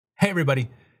Hey everybody,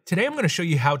 today I'm going to show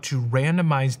you how to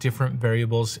randomize different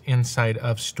variables inside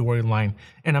of Storyline.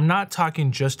 And I'm not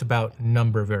talking just about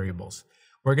number variables.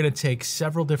 We're going to take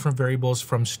several different variables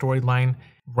from Storyline,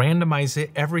 randomize it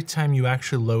every time you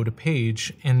actually load a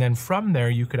page, and then from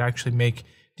there you could actually make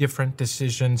different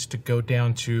decisions to go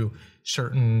down to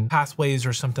certain pathways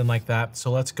or something like that.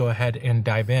 So let's go ahead and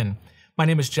dive in. My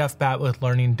name is Jeff Batt with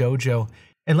Learning Dojo.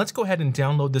 And let's go ahead and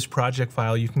download this project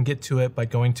file. You can get to it by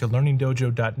going to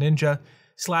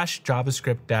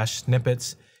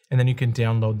learningdojo.ninja/javascript-snippets, and then you can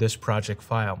download this project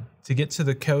file. To get to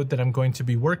the code that I'm going to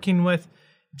be working with,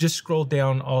 just scroll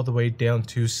down all the way down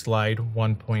to slide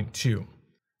 1.2.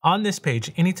 On this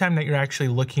page, anytime that you're actually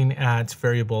looking at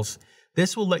variables,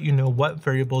 this will let you know what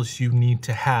variables you need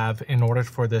to have in order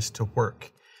for this to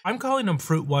work. I'm calling them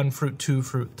fruit 1, fruit 2,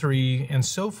 fruit 3, and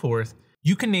so forth.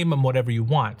 You can name them whatever you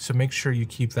want, so make sure you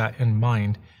keep that in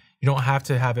mind. You don't have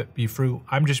to have it be fruit.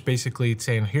 I'm just basically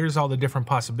saying, here's all the different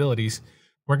possibilities.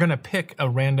 We're going to pick a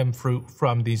random fruit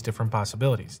from these different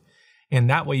possibilities. And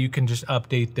that way you can just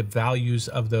update the values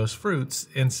of those fruits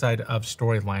inside of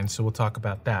Storyline. So we'll talk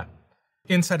about that.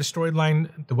 Inside of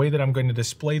Storyline, the way that I'm going to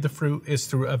display the fruit is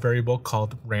through a variable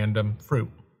called random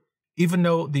fruit. Even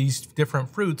though these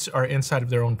different fruits are inside of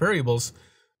their own variables,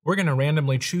 we're going to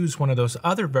randomly choose one of those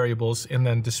other variables and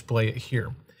then display it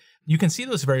here. You can see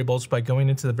those variables by going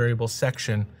into the variables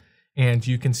section, and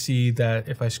you can see that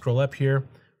if I scroll up here,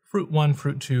 fruit 1,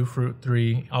 fruit 2, fruit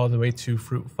 3, all the way to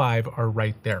fruit 5 are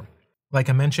right there.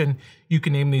 Like I mentioned, you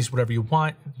can name these whatever you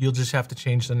want. You'll just have to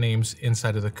change the names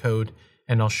inside of the code,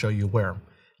 and I'll show you where.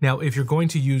 Now, if you're going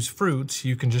to use fruits,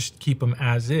 you can just keep them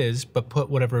as is, but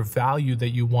put whatever value that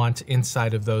you want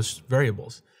inside of those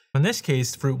variables. In this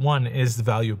case, fruit 1 is the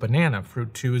value of banana,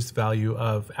 fruit 2 is the value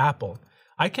of apple.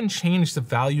 I can change the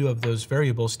value of those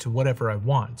variables to whatever I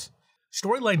want.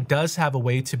 Storyline does have a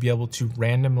way to be able to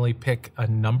randomly pick a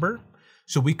number.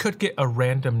 So we could get a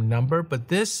random number, but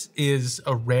this is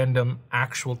a random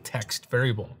actual text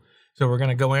variable. So we're going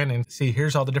to go in and see,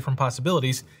 here's all the different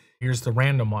possibilities. Here's the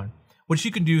random one, which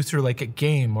you can do through like a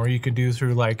game, or you can do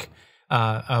through like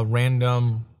a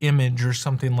random image or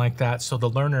something like that. So the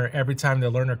learner, every time the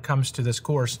learner comes to this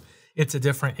course, it's a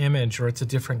different image or it's a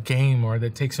different game, or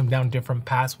that takes them down different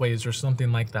pathways or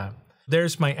something like that.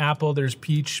 There's my apple, there's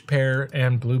peach, pear,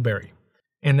 and blueberry.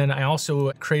 And then I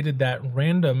also created that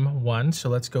random one. So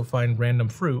let's go find random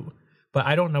fruit, but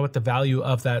I don't know what the value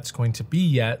of that's going to be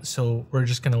yet. So we're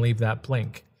just going to leave that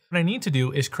blank. What I need to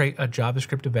do is create a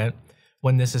JavaScript event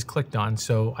when this is clicked on.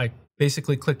 So I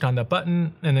basically clicked on the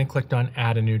button and then clicked on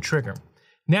add a new trigger.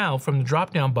 Now from the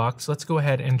drop-down box, let's go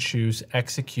ahead and choose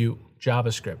execute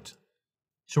JavaScript.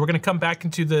 So we're going to come back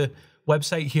into the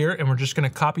website here, and we're just going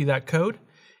to copy that code.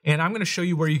 And I'm going to show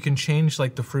you where you can change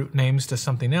like the fruit names to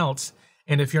something else.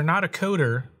 And if you're not a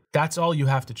coder, that's all you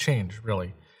have to change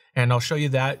really. And I'll show you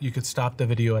that. You could stop the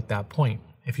video at that point.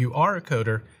 If you are a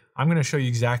coder, I'm going to show you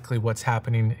exactly what's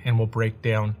happening, and we'll break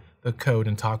down the code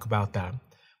and talk about that.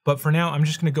 But for now, I'm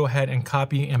just going to go ahead and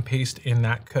copy and paste in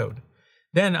that code.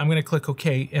 Then I'm going to click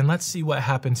OK, and let's see what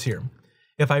happens here.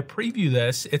 If I preview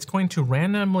this, it's going to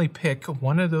randomly pick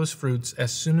one of those fruits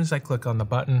as soon as I click on the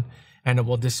button, and it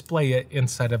will display it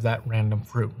inside of that random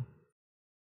fruit.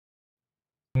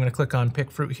 I'm going to click on pick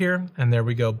fruit here, and there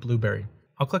we go, blueberry.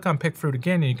 I'll click on pick fruit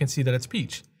again, and you can see that it's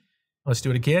peach. Let's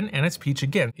do it again, and it's peach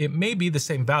again. It may be the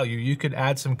same value. You could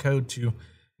add some code to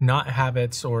not have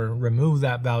it or remove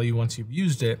that value once you've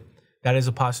used it. That is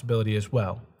a possibility as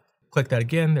well. Click that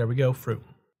again, there we go, fruit.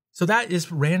 So that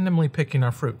is randomly picking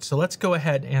our fruit. So let's go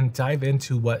ahead and dive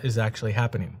into what is actually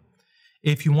happening.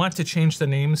 If you want to change the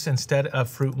names instead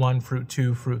of fruit 1, fruit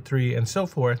 2, fruit 3, and so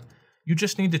forth, you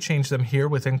just need to change them here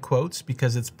within quotes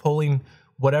because it's pulling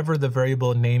whatever the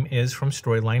variable name is from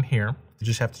Storyline here. You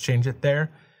just have to change it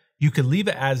there. You could leave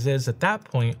it as is at that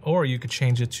point, or you could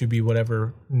change it to be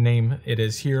whatever name it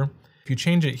is here. If you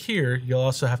change it here, you'll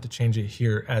also have to change it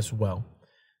here as well.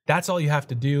 That's all you have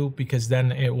to do, because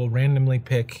then it will randomly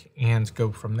pick and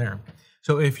go from there.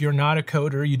 So if you're not a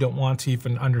coder, you don't want to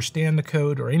even understand the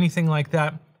code or anything like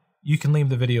that, you can leave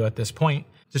the video at this point.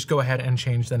 Just go ahead and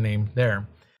change the name there.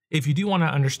 If you do want to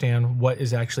understand what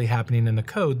is actually happening in the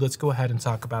code, let's go ahead and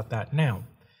talk about that now.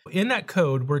 In that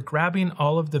code, we're grabbing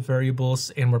all of the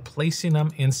variables and we're placing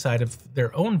them inside of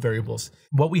their own variables.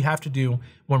 What we have to do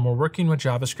when we're working with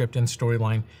JavaScript and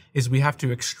Storyline is we have to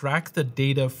extract the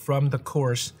data from the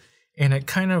course, and it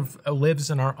kind of lives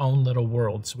in our own little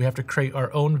world. So we have to create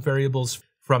our own variables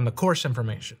from the course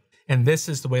information. And this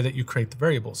is the way that you create the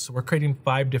variables. So we're creating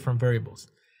 5 different variables.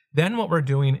 Then what we're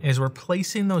doing is we're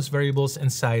placing those variables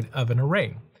inside of an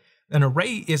array. An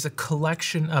array is a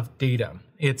collection of data.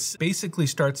 It's basically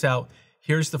starts out,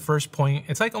 here's the first point.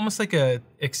 It's like almost like a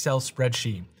Excel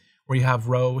spreadsheet where you have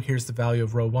row, here's the value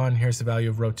of row 1, here's the value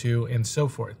of row 2, and so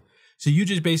forth. So you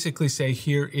just basically say,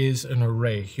 here is an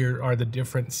array. Here are the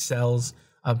different cells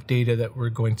of data that we're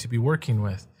going to be working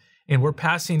with. And we're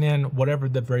passing in whatever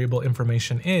the variable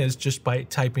information is just by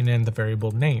typing in the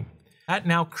variable name. That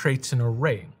now creates an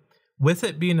array. With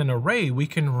it being an array, we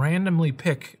can randomly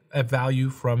pick a value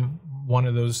from one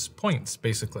of those points,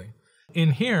 basically.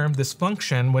 In here, this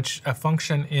function, which a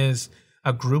function is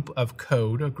a group of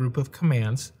code, a group of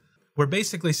commands, we're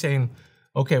basically saying,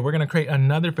 okay, we're going to create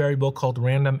another variable called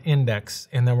random index,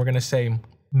 and then we're going to say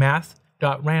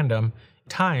math.random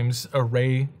times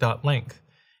array.length.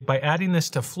 By adding this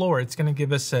to floor, it's going to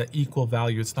give us an equal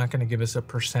value. It's not going to give us a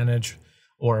percentage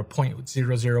or a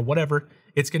 0.00, whatever.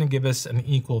 It's going to give us an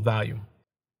equal value.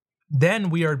 Then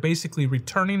we are basically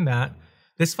returning that.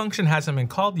 This function hasn't been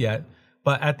called yet,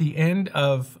 but at the end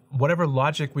of whatever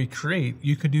logic we create,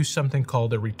 you could do something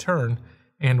called a return,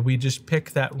 and we just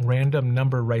pick that random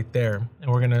number right there,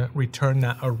 and we're going to return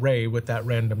that array with that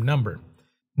random number.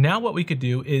 Now what we could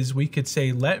do is we could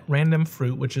say let random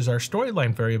fruit, which is our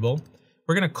storyline variable,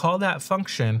 we're going to call that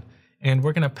function, and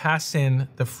we're going to pass in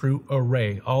the fruit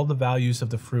array, all the values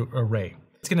of the fruit array.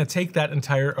 It's going to take that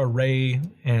entire array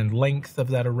and length of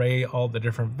that array, all the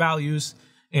different values,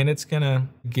 and it's going to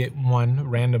get one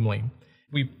randomly.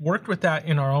 We worked with that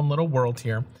in our own little world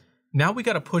here. Now we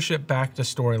got to push it back to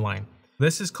storyline.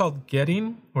 This is called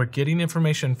getting. We're getting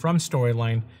information from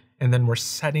storyline, and then we're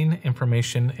setting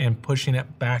information and pushing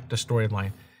it back to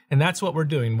storyline. And that's what we're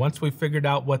doing. Once we've figured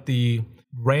out what the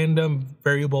random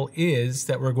variable is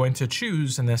that we're going to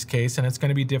choose in this case, and it's going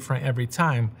to be different every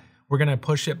time, we're going to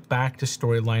push it back to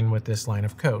storyline with this line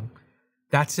of code.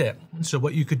 That's it. So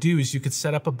what you could do is you could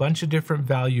set up a bunch of different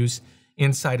values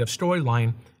inside of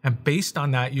storyline, and based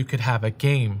on that, you could have a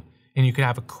game, and you could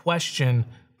have a question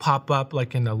pop up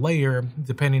like in a layer,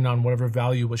 depending on whatever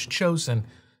value was chosen.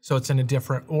 So it's in a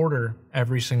different order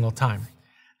every single time.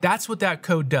 That's what that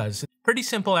code does. Pretty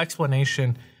simple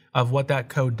explanation of what that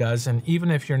code does. And even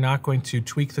if you're not going to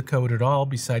tweak the code at all,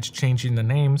 besides changing the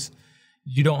names,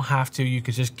 you don't have to. You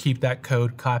could just keep that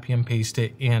code, copy and paste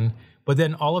it in. But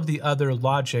then all of the other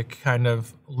logic kind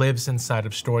of lives inside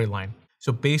of storyline.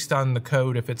 So based on the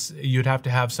code, if it's, you'd have to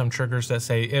have some triggers that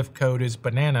say if code is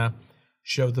banana,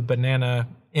 show the banana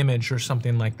image or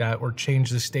something like that, or change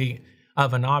the state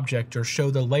of an object, or show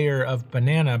the layer of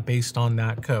banana based on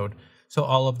that code. So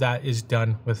all of that is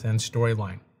done within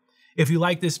storyline. If you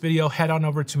like this video, head on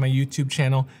over to my YouTube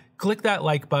channel, click that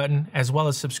like button, as well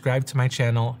as subscribe to my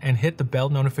channel and hit the bell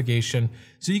notification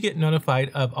so you get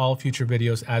notified of all future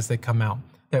videos as they come out.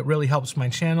 That really helps my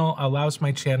channel, allows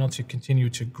my channel to continue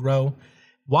to grow.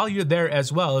 While you're there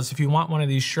as well, as if you want one of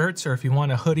these shirts, or if you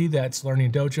want a hoodie that's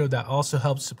Learning Dojo that also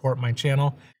helps support my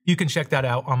channel, you can check that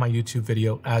out on my YouTube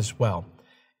video as well.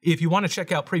 If you want to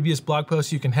check out previous blog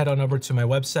posts, you can head on over to my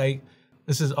website.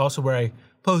 This is also where I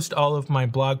post all of my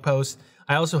blog posts.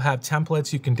 I also have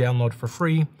templates you can download for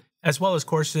free, as well as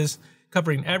courses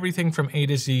covering everything from A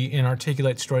to Z in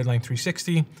Articulate Storyline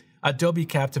 360, Adobe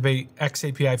Captivate,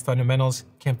 XAPI Fundamentals,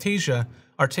 Camtasia,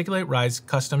 Articulate Rise,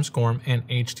 Custom SCORM, and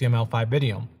HTML5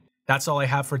 video. That's all I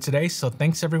have for today, so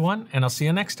thanks everyone, and I'll see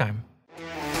you next time.